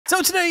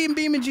So today in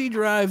BeamNG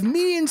Drive,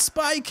 me and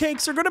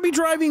Spycakes are going to be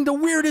driving the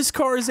weirdest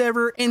cars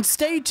ever, and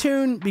stay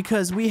tuned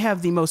because we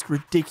have the most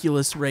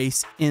ridiculous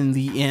race in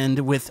the end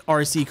with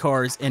RC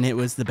cars, and it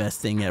was the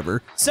best thing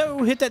ever.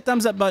 So hit that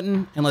thumbs up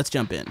button and let's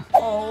jump in.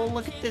 Oh,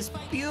 look at this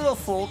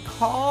beautiful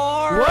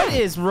car. What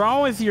is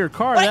wrong with your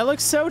car? That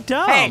looks so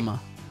dumb.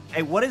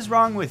 Hey, what is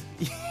wrong with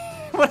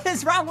what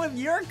is wrong with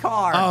your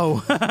car?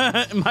 Oh,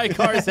 my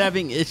car's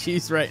having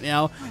issues right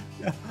now.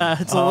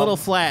 It's a little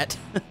flat.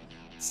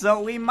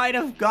 So we might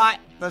have got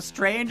the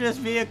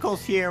strangest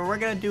vehicles here. We're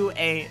gonna do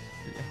a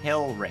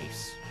hill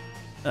race.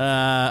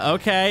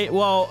 Okay.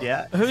 Well,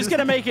 yeah. Who's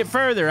gonna make it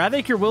further? I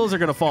think your wheels are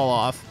gonna fall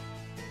off.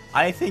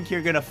 I think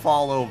you're gonna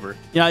fall over.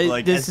 Yeah,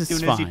 like this as is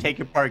soon fine. as you take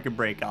your parking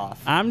brake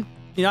off. I'm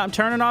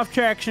turning off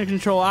traction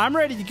control. I'm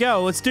ready to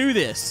go. Let's do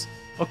this.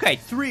 Okay,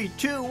 3,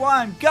 2,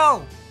 1,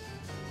 go!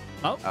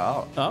 Oh.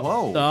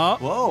 Whoa. Oh.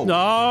 Whoa.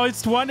 No,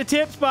 it's one to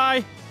tip,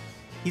 Spy.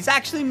 He's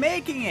actually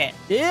making it.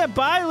 Yeah,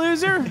 bye,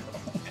 loser.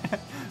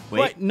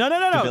 Wait, no.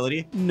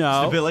 Stability?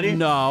 No. Stability?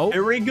 No.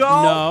 Here we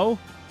go.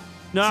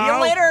 No. See you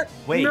later.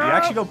 Wait, No. you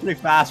actually go pretty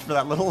fast for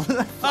that little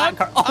flat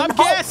car. I'm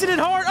gassing it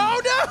hard.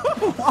 Oh,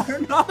 no. Oh,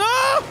 no.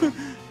 No.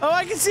 Oh,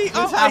 I can see.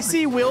 What's I happening?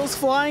 see wheels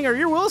flying. Are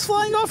your wheels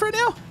flying off right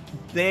now?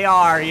 They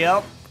are,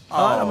 yep.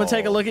 Oh, I'm going to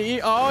take a look at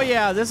you. Oh,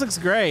 yeah, this looks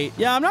great.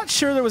 Yeah, I'm not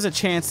sure there was a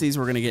chance these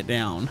were going to get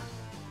down.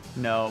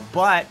 No,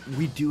 but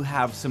we do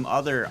have some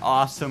other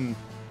awesome,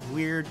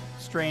 weird,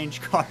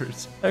 strange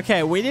cars.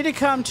 Okay, we need to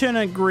come to an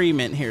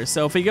agreement here.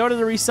 So if we go to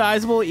the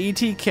resizable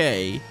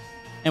ETK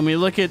and we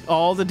look at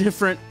all the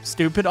different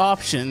stupid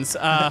options,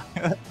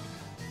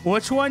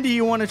 which one do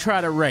you want to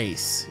try to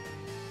race?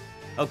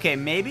 Okay,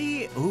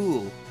 maybe,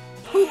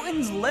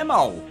 Putin's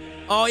limo.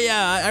 Oh,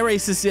 yeah, I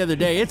raced this the other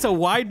day. It's a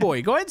wide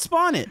boy. Go ahead and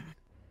spawn it.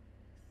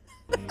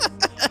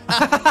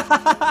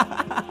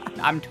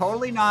 I'm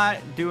totally not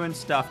doing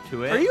stuff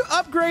to it. Are you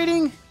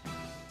upgrading?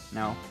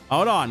 No.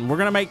 Hold on. We're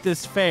going to make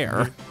this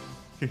fair.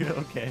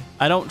 Okay.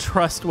 I don't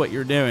trust what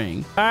you're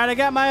doing. All right, I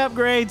got my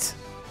upgrades.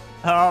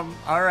 All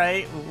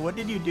right. What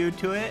did you do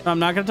to it? I'm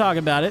not going to talk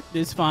about it.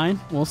 It's fine.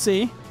 We'll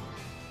see.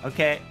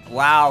 Okay.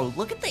 Wow.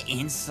 Look at the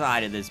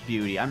inside of this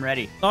beauty. I'm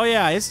ready. Oh,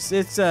 yeah. It's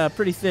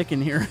pretty thick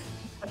in here.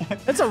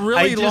 It's a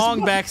really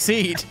long back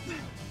seat.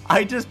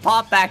 I just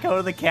popped back out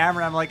of the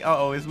camera. I'm like,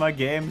 uh-oh, is my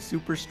game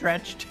super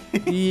stretched?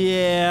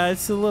 Yeah,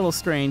 it's a little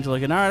strange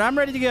looking. All right, I'm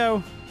ready to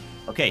go.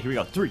 Okay, here we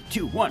go. 3,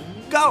 2, 1,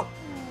 go!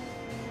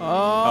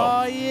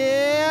 Oh,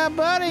 yeah,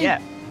 buddy. Yeah,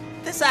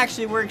 this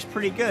actually works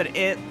pretty good.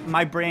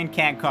 My brain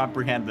can't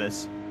comprehend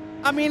this.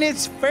 I mean,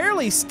 it's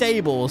fairly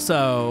stable,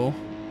 so...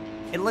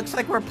 It looks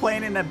like we're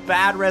playing in a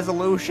bad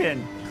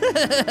resolution.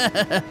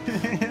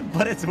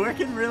 But it's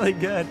working really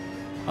good.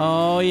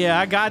 Oh, yeah,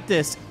 I got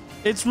this.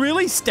 It's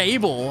really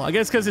stable, I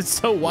guess because it's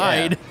so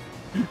wide. Yeah.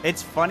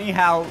 It's funny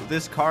how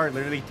this car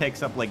literally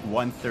takes up like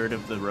 1/3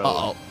 of the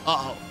road.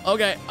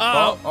 Okay.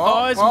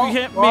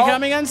 It's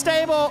becoming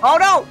unstable. Oh,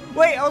 no.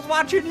 Wait, I was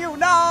watching you.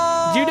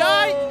 No. Did you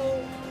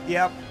die?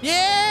 Yep.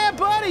 Yeah,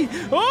 buddy.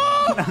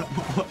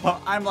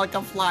 Oh. I'm like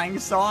a flying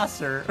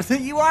saucer.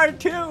 You are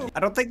too. I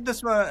don't think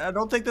this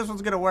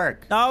one's gonna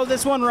work. Oh,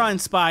 this one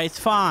runs, Spy. It's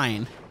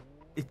fine.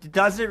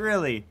 Does it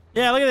really?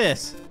 Yeah, look at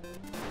this.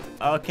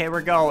 Okay,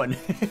 we're going.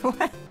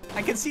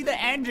 I can see the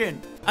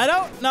engine. I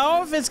don't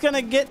know if it's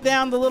gonna get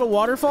down the little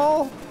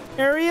waterfall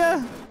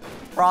area.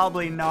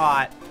 Probably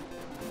not.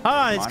 Hold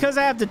on, it's because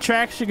I have the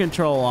traction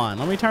control on.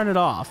 Let me turn it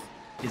off.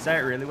 Is that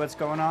really what's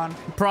going on?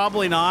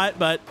 Probably not,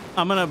 but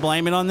I'm gonna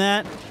blame it on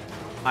that.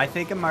 I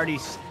think I'm already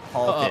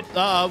halted.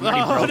 No.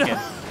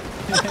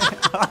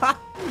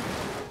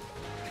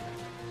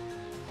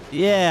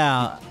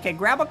 Yeah. Okay,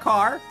 grab a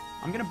car.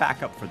 I'm gonna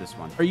back up for this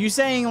one. Are you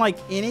saying like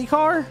any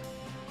car?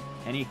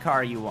 Any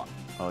car you want.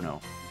 Oh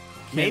no.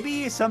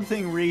 Maybe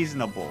something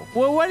reasonable.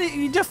 Well, what do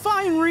you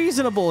define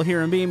reasonable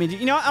here in BeamNG?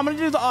 You know what? I'm gonna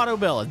do the auto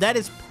build. That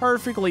is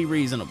perfectly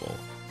reasonable.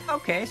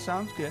 Okay,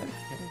 sounds good.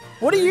 Okay.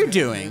 What are you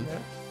doing?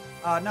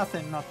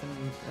 Nothing.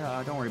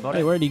 Don't worry about it.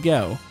 Hey, where'd he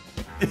go?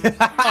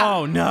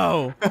 Oh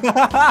no.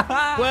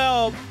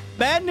 Well,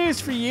 bad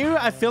news for you.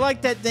 I feel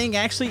like that thing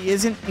actually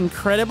isn't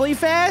incredibly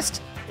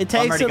fast. It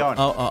takes. I'm already going.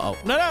 Oh.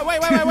 No,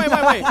 wait.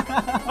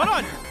 Hold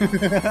on.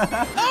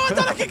 Oh, I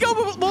thought I could go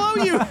below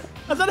you.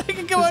 I thought I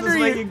could go under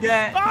you.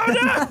 Oh,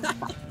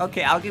 no.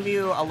 Okay, I'll give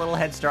you a little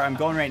head start. I'm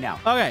going right now.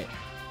 Okay.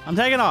 I'm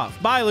taking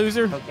off. Bye,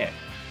 loser. Okay.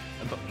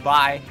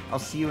 Bye. I'll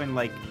see you in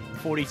like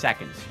 40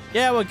 seconds.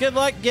 Yeah, well, good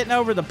luck getting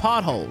over the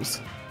potholes.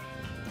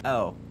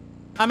 Oh.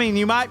 I mean,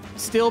 you might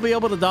still be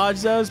able to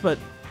dodge those, but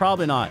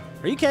probably not.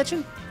 Are you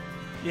catching?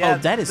 Yeah, oh,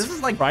 that is this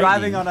is like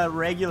frightening. driving on a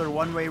regular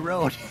one-way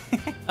road.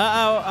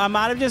 Uh-oh, I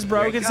might have just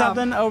broken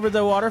something over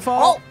the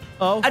waterfall.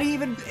 Oh. I didn't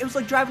even, it was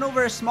like driving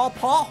over a small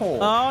pothole.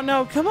 Oh,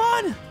 no, come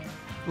on.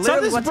 Literally,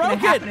 Something's what's broken.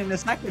 gonna happen in a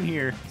second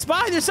here?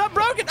 Spy, there's something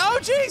broken. Oh,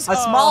 jeez. A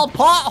small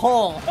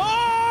pothole.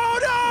 Oh,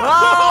 no.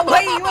 Oh,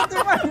 wait, you went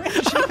through my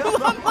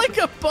windshield. I'm like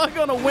a bug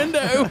on a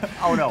window.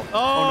 Oh, no.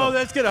 Oh, no.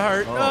 that's going to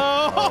hurt.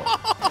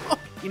 Oh.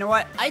 You know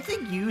what? I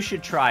think you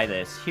should try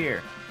this.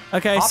 Here.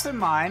 Okay. Hop in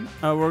mine.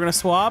 Oh, we're going to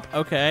swap?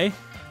 Okay.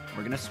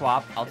 We're gonna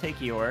swap. I'll take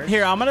yours.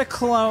 Here, I'm gonna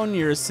clone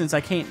yours since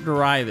I can't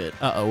drive it.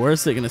 Uh-oh,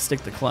 where's it gonna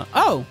stick the clone?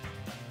 Oh,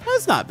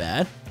 that's not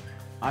bad.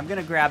 I'm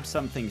gonna grab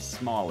something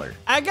smaller.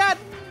 I got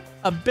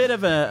a bit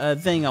of a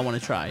thing I want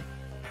to try.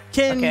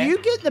 Can you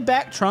get in the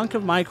back trunk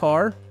of my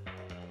car?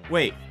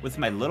 Wait, with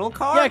my little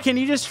car? Yeah, can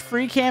you just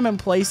free cam and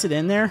place it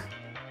in there?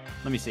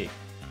 Let me see.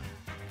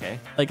 Okay.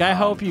 Like, I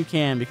hope you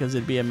can, because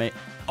it'd be amazing.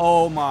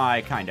 Oh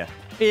my, kinda.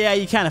 Yeah,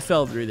 you kind of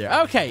fell through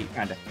there. Okay.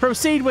 Kinda.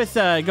 Proceed with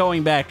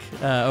going back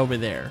over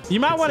there.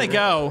 You might want to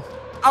go.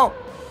 Oh.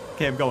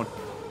 Okay, I'm going.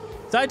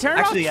 So I turned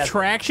off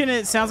traction, and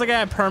it sounds like I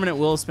have permanent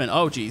wheel spin.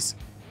 Oh, geez.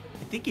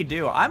 I think you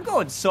do. I'm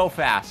going so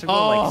fast. I'm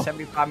going like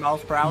 75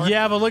 miles per hour.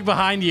 Yeah, but look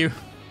behind you.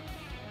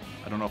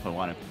 I don't know if I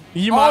want to.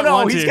 You might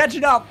want to. He's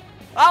catching up.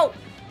 Oh,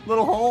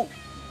 little hole.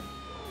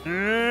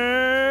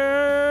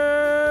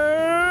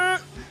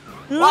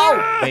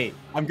 Whoa! Wait,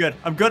 I'm good.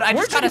 I'm good. I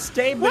just gotta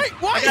stay. I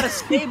gotta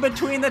stay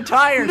between the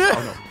tires. No.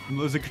 Oh no, I'm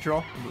losing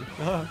control.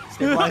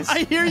 Stabilize.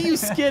 I hear you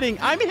skidding.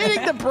 I'm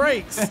hitting the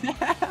brakes.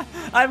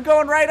 I'm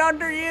going right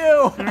under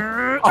you.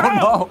 Oh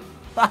no!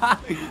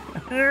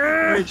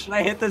 Wait, should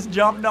I hit this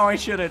jump? No, I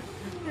shouldn't.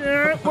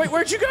 Wait,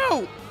 where'd you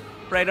go?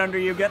 Right under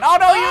you again. Oh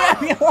no, you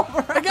ran me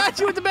over. I got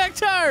you with the back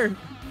tire.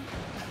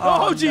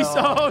 Oh jeez.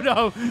 No. Oh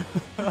no.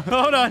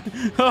 Hold on.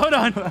 Hold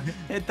on.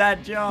 Hit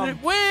that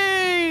jump.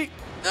 Wait.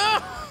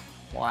 Oh.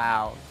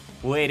 Wow.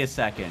 Wait a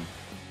second.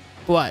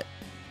 What?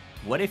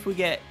 What if we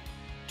get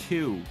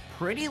two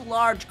pretty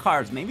large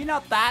cars, maybe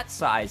not that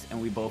size,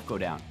 and we both go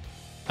down?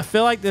 I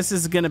feel like this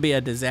is going to be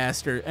a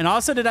disaster. And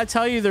also, did I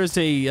tell you there's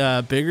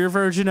a bigger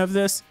version of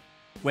this?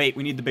 Wait,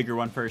 we need the bigger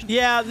one first.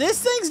 Yeah,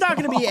 this thing's not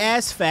going to be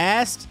as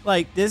fast.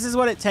 Like, this is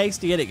what it takes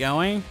to get it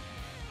going.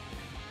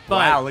 But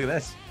wow, look at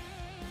this.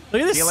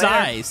 Look at this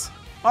size.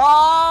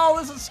 Oh,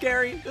 this is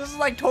scary. This is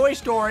like Toy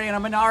Story, and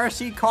I'm in an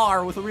RC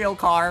car with a real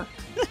car.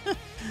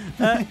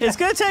 It's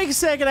going to take a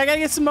second. I got to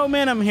get some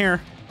momentum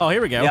here. Oh,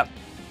 here we go. Yep.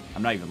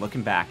 I'm not even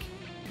looking back.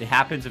 It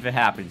happens if it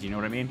happens. You know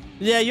what I mean?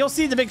 Yeah, you'll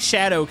see the big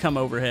shadow come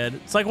overhead.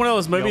 It's like one of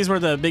those movies where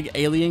the big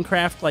alien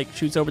craft like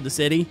shoots over the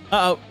city.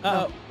 Uh-oh.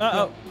 Uh-oh.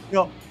 Uh-oh.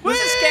 No.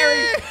 This is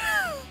scary.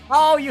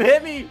 Oh, you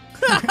hit me.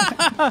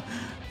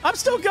 I'm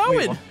still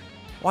going. Wait,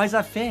 why does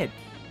that fit?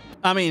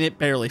 I mean, it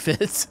barely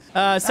fits.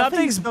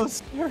 Something's so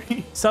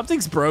scary.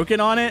 Something's broken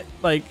on it.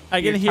 Like,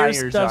 I can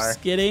hear stuff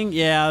skidding.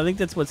 Yeah, I think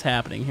that's what's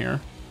happening here.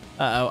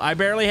 Uh-oh. I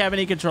barely have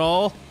any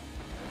control.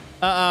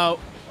 Uh-oh.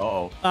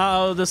 Uh-oh.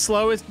 Uh-oh, the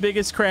slowest,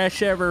 biggest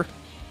crash ever.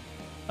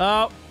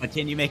 Oh. But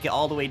can you make it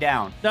all the way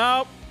down?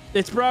 Nope.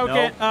 It's broken.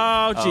 Nope.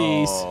 Oh,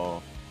 jeez.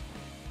 Oh.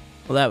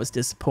 Well, that was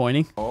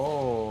disappointing.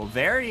 Oh,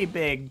 very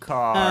big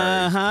car.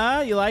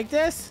 Uh-huh. You like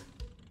this?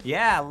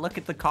 Yeah, look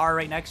at the car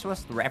right next to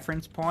us, the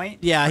reference point.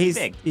 Yeah, he's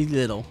big. He's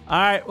little. All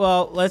right,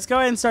 well, let's go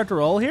ahead and start to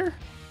roll here.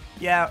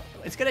 Yeah,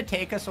 it's going to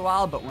take us a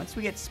while, but once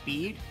we get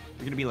speed, we're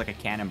going to be like a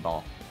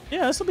cannonball.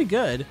 Yeah, this will be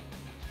good.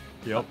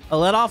 Yep. I'll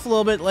let off a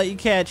little bit, let you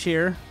catch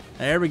here.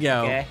 There we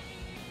go. Okay.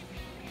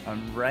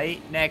 I'm right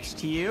next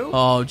to you.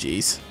 Oh,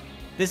 jeez.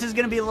 This is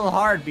going to be a little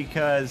hard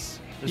because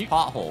there's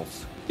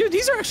potholes. Dude,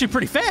 these are actually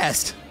pretty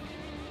fast.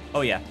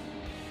 Oh, yeah.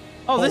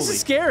 Oh, this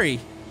is scary.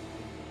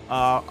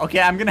 Okay,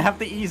 I'm going to have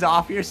to ease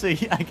off here so I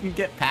can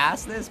get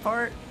past this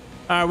part.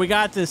 All right, we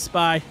got this,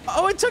 Spy.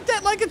 Oh, it took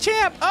that like a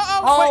champ.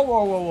 Uh-oh. Oh,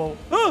 whoa, whoa,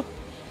 whoa.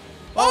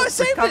 Oh, I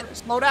saved it.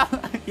 Slow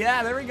down.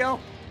 Yeah, there we go.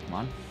 Come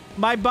on.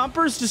 My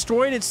bumper's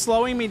destroyed. It's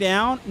slowing me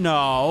down.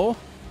 No.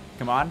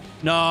 Come on.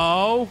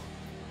 No.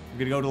 I'm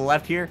going to go to the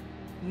left here.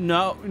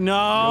 No. No.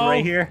 Go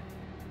right here.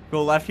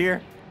 Go left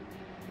here.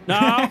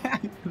 No.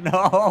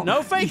 No.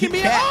 No faking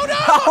me. Oh, no.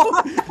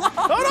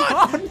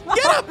 Hold on.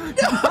 Get up.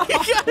 No,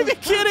 you got to be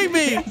kidding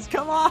me. Yes,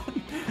 come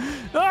on.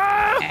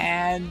 Ah.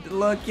 And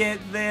look at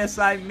this.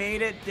 I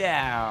made it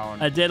down.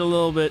 I did a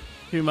little bit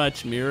too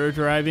much mirror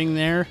driving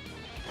there.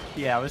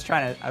 Yeah, I was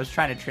trying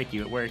to trick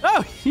you. It worked.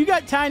 Oh, you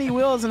got tiny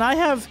wheels, and I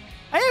have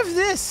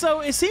this.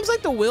 So it seems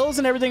like the wheels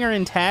and everything are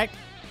intact,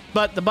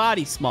 but the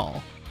body's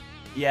small.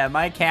 Yeah,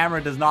 my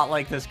camera does not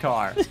like this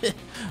car.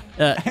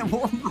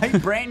 My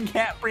brain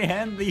can't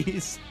comprehend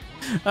these.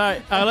 All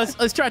right,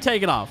 let's try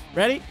taking off.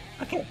 Ready?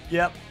 Okay.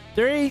 Yep.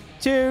 3,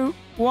 2,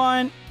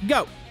 1,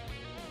 go.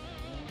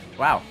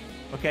 Wow.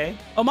 Okay.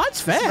 Oh,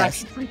 mine's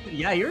fast.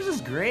 Yeah, yours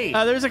is great.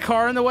 There's a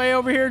car in the way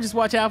over here. Just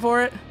watch out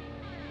for it.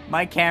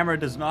 My camera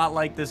does not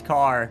like this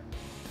car.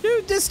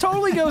 Dude, this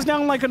totally goes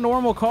down like a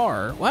normal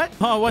car. What?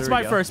 Oh, what's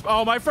my first?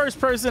 Oh, my first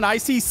person. I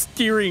see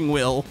steering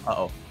wheel.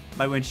 Uh-oh.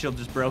 My windshield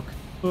just broke.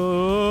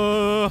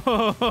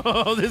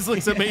 Oh, this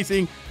looks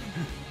amazing.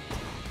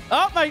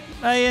 Oh, my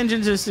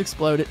engine just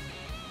exploded.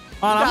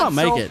 Hold on, I'm gonna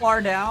make it. So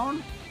far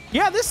down?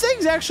 Yeah, this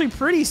thing's actually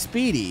pretty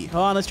speedy.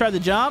 Hold on, let's try the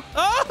jump.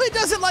 Oh, it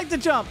doesn't like the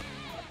jump.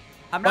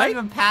 I'm not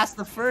even past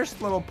the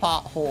first little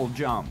pothole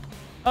jump.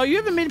 Oh, you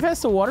haven't made it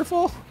past the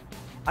waterfall?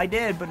 I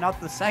did, but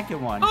not the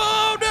second one.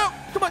 Oh, no.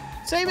 Come on.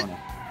 Save it.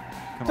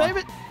 Save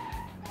it.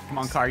 Come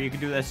on, car. You can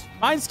do this.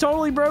 Mine's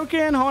totally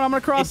broken. Hold on. I'm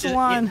going to cross the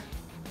line.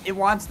 It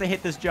wants to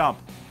hit this jump.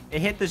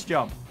 It hit this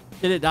jump.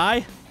 Did it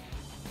die?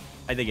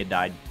 I think it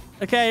died.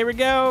 Okay, here we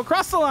go.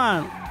 Cross the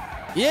line.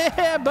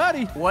 Yeah,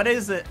 buddy. What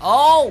is it?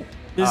 Oh!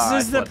 This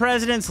is the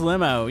president's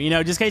limo. You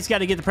know, just in case you got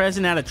to get the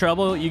president out of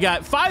trouble, you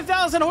got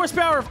 5,000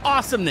 horsepower of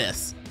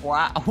awesomeness.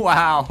 Wow.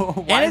 Wow.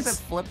 Why does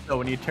it flip, though,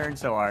 when you turn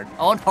so hard?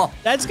 Oh, no.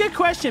 That's a good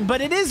question,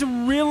 but it is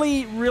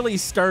really, really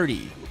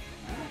sturdy.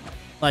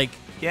 Like,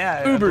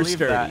 yeah, uber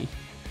sturdy. That.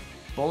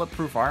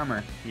 Bulletproof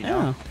armor, you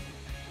know? Yeah.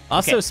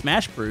 Also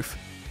smash-proof.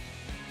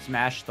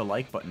 Smash the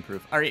like button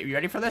proof. All right, you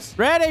ready for this?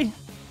 Ready.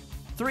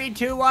 3,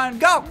 2, 1,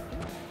 go!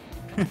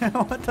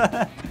 What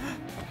the?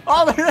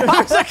 Oh,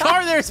 there's a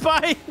car there,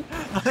 Spy.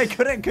 I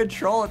couldn't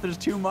control it. There's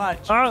too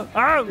much. Oh,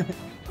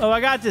 I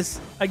got this.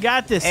 I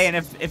got this. Hey, and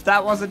if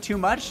that wasn't too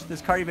much,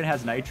 this car even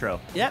has nitro.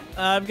 Yep,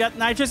 I've got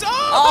nitrous.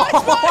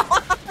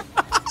 Oh!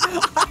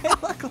 I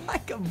look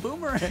like a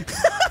boomerang.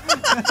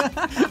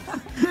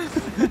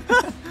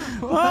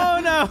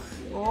 Oh, no.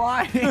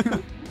 Why?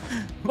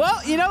 Well,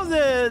 you know,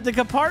 the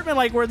compartment,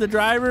 like where the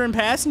driver and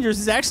passengers,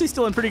 is actually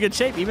still in pretty good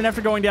shape, even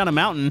after going down a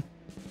mountain.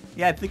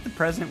 Yeah, I think the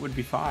president would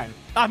be fine.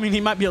 I mean, he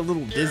might be a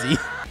little dizzy.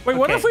 Wait,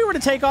 what if we were to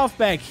take off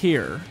back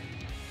here?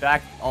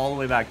 Back, all the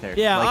way back there.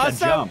 Yeah, like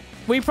also, a jump.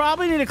 We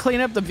probably need to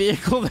clean up the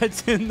vehicle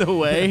that's in the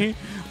way.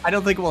 I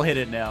don't think we'll hit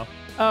it now.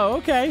 Oh,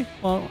 okay.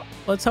 Well,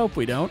 let's hope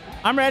we don't.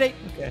 I'm ready.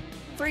 Okay.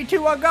 3,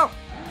 2, 1, go.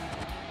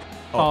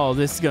 Oh,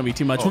 this is going to be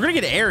too much. We're going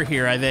to get air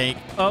here, I think.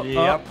 Oh,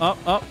 yep.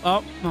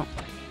 oh.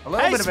 A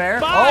little bit of air.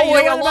 Spy, oh,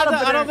 wait, a lot of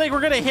I don't think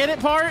we're going to hit it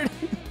part.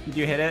 Did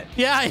you hit it?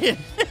 Yeah, I hit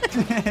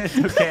It's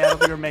okay. I don't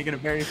think we're making it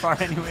very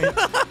far anyway.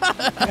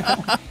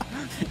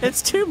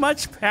 It's too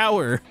much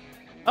power.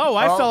 Oh,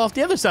 I fell off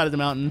the other side of the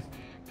mountain.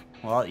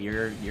 Well,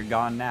 you're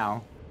gone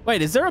now.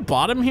 Wait, is there a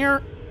bottom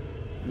here?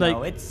 Like,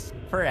 no, it's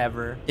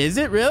forever. Is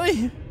it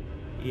really?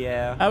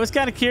 Yeah. I was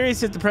kind of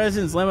curious if the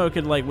president's limo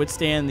could like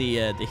withstand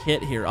the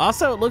hit here.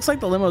 Also, it looks like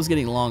the limo's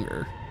getting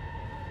longer.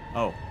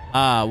 Oh.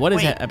 What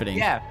is happening?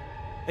 Yeah,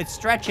 it's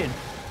stretching.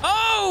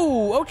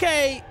 Oh,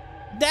 okay.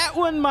 That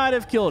one might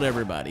have killed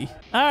everybody.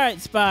 All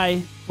right,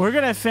 Spy. We're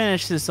gonna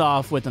finish this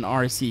off with an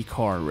RC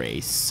car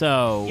race.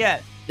 So yeah,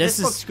 this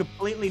looks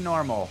completely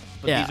normal,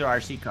 but these are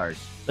RC cars.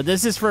 But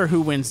this is for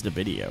who wins the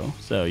video.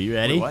 So you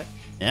ready? Wait, what?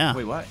 Yeah.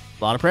 Wait, what?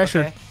 A lot of pressure.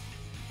 Okay.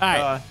 All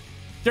right.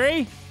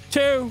 3,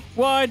 2,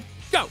 1,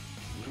 go.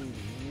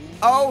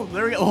 Oh,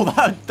 there we go.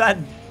 Oh, that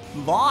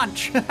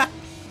launch.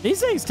 These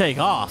things take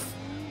off.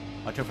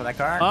 Watch out for that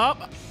car. Oh,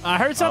 I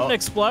heard something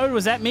explode.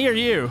 Was that me or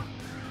you?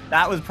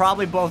 That was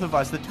probably both of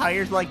us. The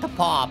tires like to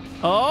pop.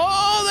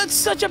 Oh, that's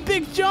such a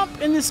big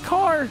jump in this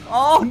car.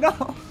 Oh, no.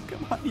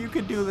 Come on. You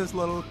can do this,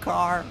 little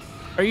car.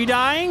 Are you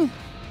dying?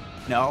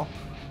 No.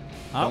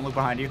 Don't look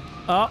behind you.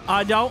 Oh,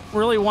 I don't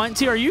really want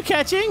to. Are you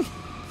catching?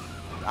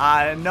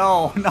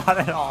 No, not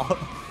at all.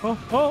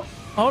 Oh,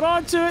 hold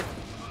on to it.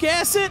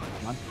 Gas it.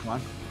 Come on.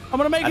 I'm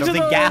going to make it to the... I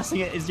don't think gassing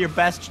it is your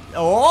best...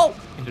 Oh!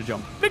 Into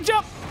jump. Big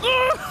jump.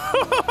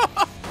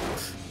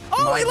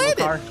 Oh, he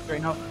landed.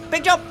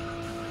 Big jump.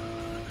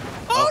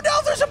 Oh,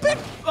 no, there's a big...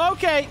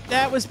 Okay,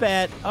 that was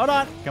bad. Hold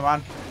on. Come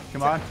on.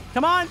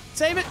 Come on,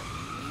 save it.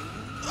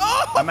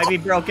 Oh! That might be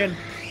broken.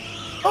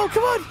 Oh,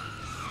 come on.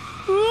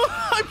 Ooh,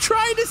 I'm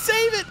trying to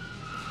save it.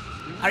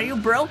 Are you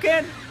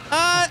broken?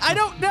 I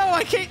don't know.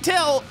 I can't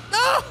tell.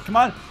 No. Come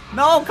on.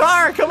 No,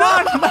 car. Come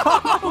on. No.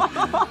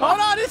 Hold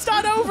on. It's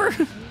not over.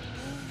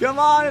 Come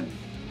on.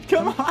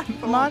 Come on.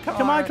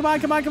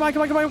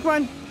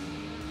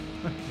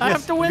 I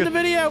have to win the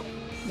video.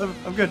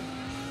 I'm good.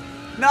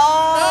 No.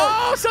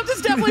 Oh,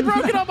 something's definitely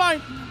broken on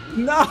mine.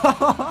 No.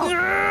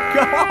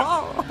 Go.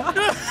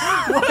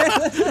 What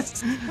is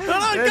this?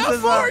 Hold on. Go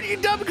forward, you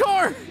dumb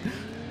car.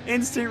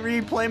 Instant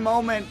replay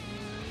moment.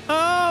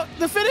 Oh,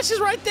 the finish is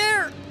right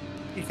there.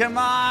 Come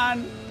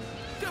on.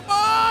 Come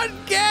on.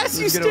 Gas,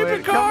 you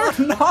stupid car.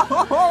 No.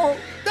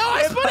 No,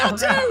 I spun out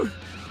too.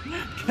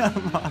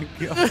 Come on,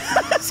 go.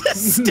 This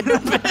is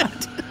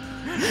stupid.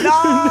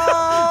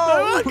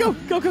 No. Go.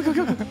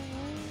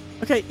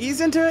 Okay,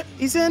 ease into it.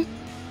 Ease in.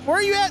 Where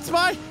are you at,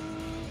 Spy?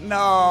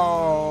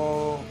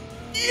 No.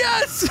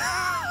 Yes.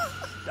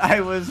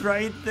 I was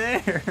right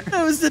there.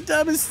 That was the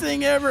dumbest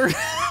thing ever.